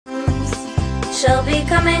She'll be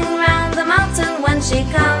coming round the mountain when she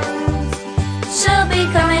comes. She'll be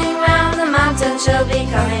coming round the mountain, she'll be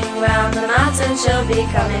coming round the mountain, she'll be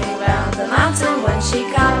coming round the mountain when she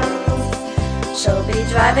comes. She'll be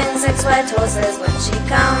driving 6 white horses when she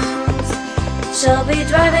comes. She'll be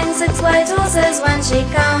driving 6 white horses when she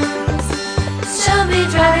comes. She'll be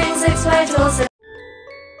driving 6 white horses.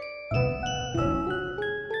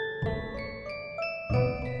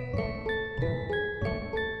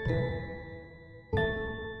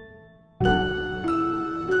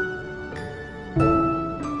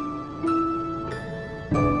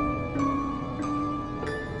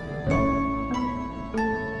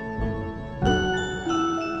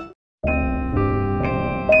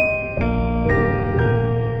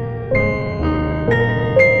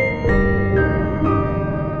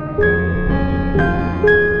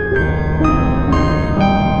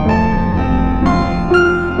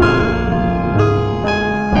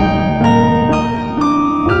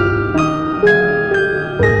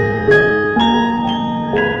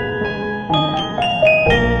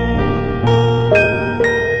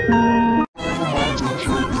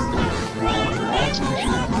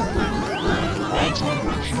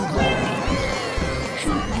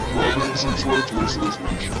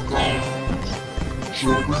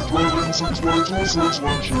 She'll be driving 6 white horses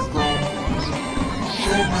when she comes.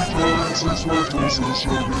 She'll be driving 6 white horses,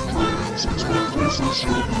 she'll be driving 6 white horses,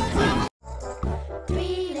 she'll be driving.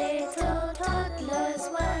 3 little toddlers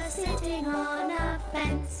were sitting on a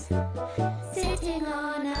fence, sitting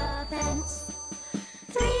on a fence.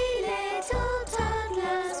 3 little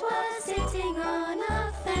toddlers were sitting on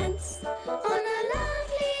a fence, on a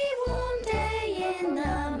lovely warm day in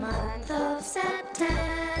the month of September.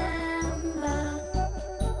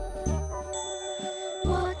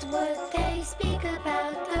 What would they speak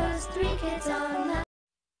about, those 3 kids on the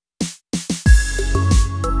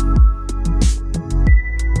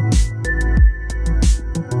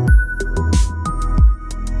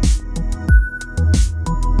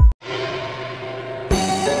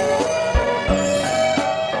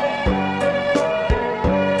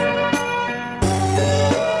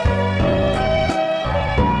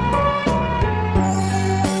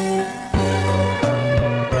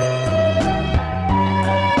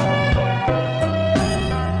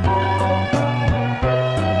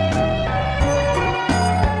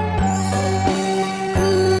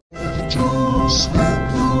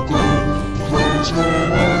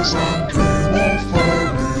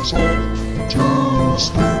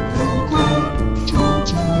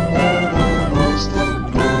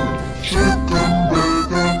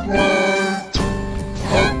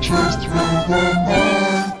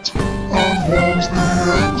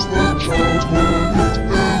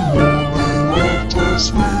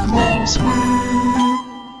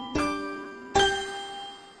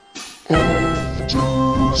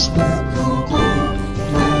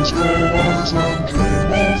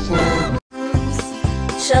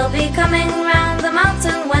She'll be coming round the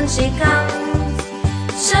mountain when she comes.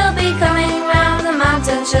 She'll be coming round the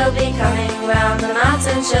mountain, she'll be coming round the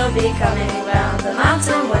mountain, she'll be coming round the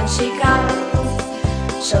mountain when she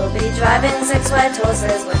comes. She'll be driving 6 white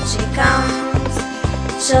horses when she comes.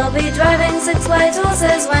 She'll be driving 6 white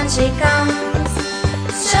horses when she comes.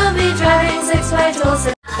 She'll be driving 6 white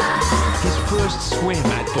horses. His first swim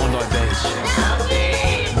at Bondi Beach.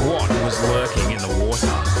 What was lurking in the water?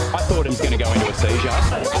 I thought he was going to go into a seizure.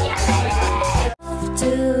 Off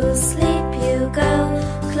to sleep you go,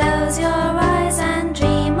 close your eyes and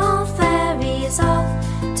dream of fairies. Off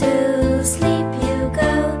to sleep you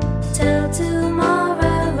go, till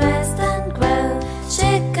tomorrow rest and grow.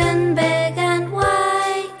 Chicken big and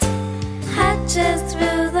white hatches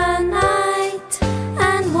through the night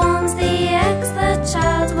and warms the eggs the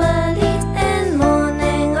child will eat in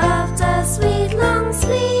morning after sweet long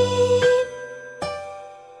sleep.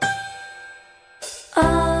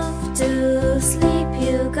 Off to sleep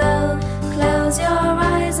you go, close your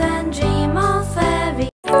eyes and dream of fairies.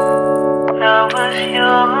 I was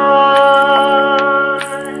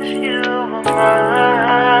yours, you were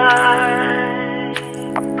mine,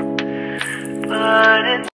 but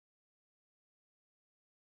it's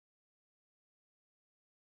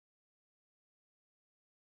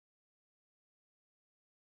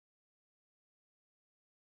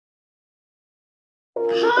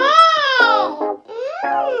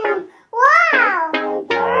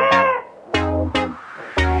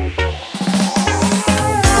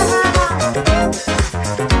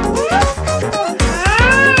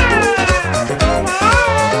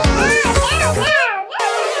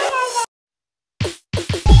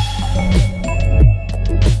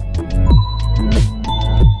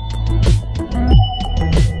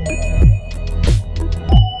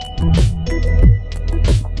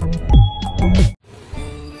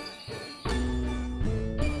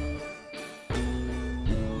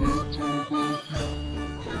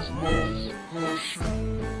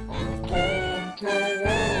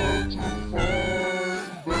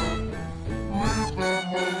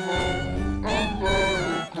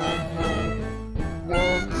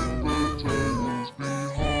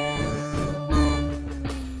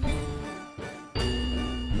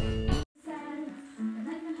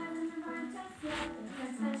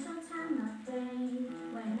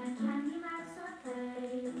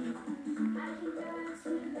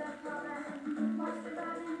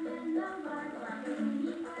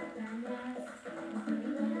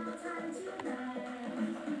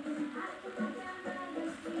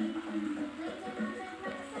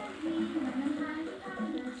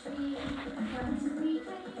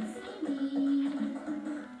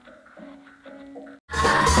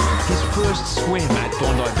first swim at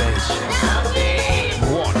Bondi Beach.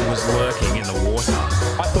 What was lurking in the water?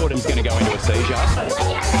 I thought he was going to go into a seizure.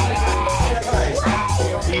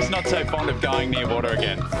 He's not so fond of going near water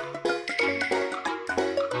again.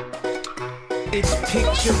 It's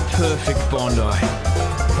picture perfect Bondi.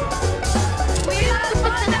 We love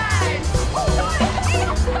Bondi!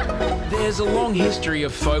 There's a long history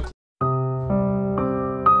of folk.